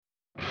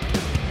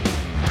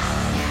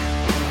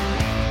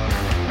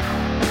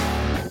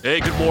Hey,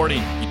 good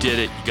morning. You did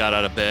it. You got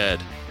out of bed.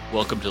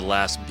 Welcome to the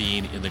last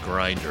bean in the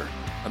grinder.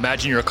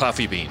 Imagine you're a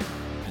coffee bean,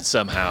 and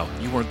somehow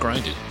you weren't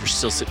grinded. You're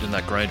still sitting in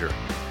that grinder.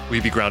 Will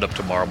you be ground up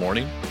tomorrow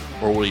morning,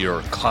 or will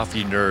your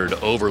coffee nerd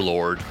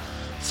overlord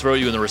throw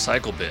you in the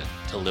recycle bin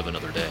to live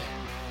another day?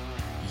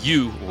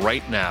 You,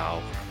 right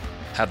now,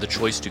 have the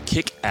choice to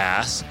kick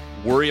ass,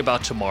 worry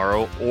about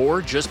tomorrow,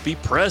 or just be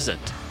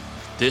present.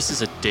 This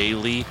is a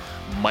daily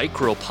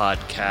micro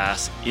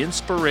podcast,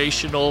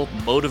 inspirational,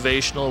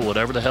 motivational,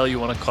 whatever the hell you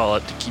want to call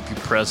it, to keep you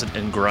present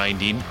and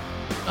grinding,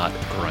 not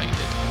grinded.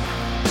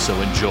 So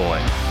enjoy.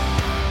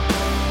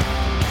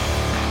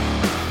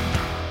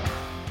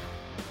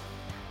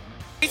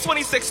 May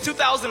 26,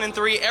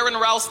 2003, Aaron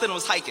Ralston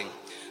was hiking.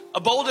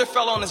 A boulder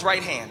fell on his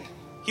right hand.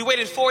 He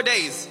waited 4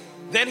 days.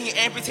 Then he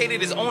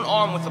amputated his own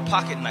arm with a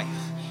pocket knife.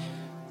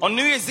 On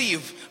New Year's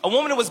Eve, a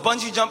woman who was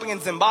bungee jumping in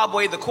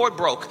Zimbabwe, the cord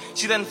broke.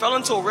 She then fell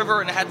into a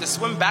river and had to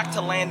swim back to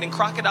land in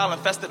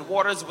crocodile-infested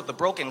waters with a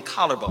broken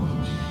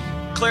collarbone.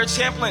 Claire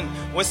Champlin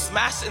was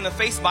smashed in the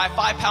face by a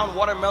 5-pound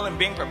watermelon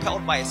being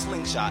propelled by a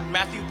slingshot.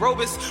 Matthew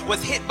Brobus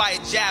was hit by a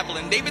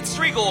javelin. David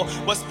Striegel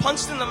was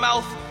punched in the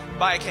mouth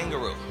by a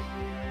kangaroo.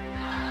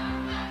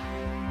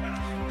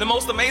 The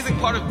most amazing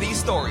part of these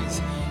stories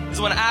is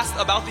when asked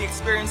about the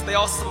experience, they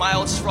all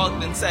smiled,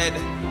 shrugged, and said,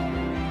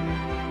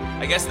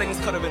 I guess things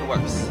could have been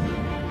worse.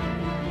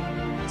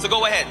 So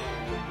go ahead.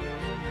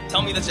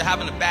 Tell me that you're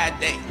having a bad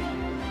day.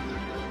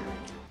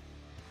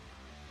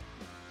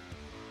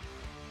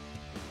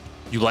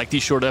 You like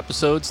these short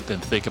episodes? Then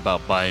think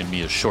about buying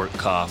me a short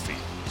coffee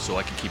so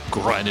I can keep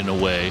grinding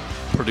away,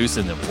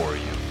 producing them for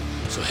you.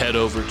 So head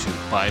over to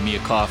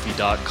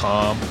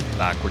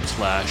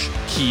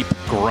buymeacoffee.com/keep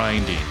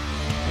grinding.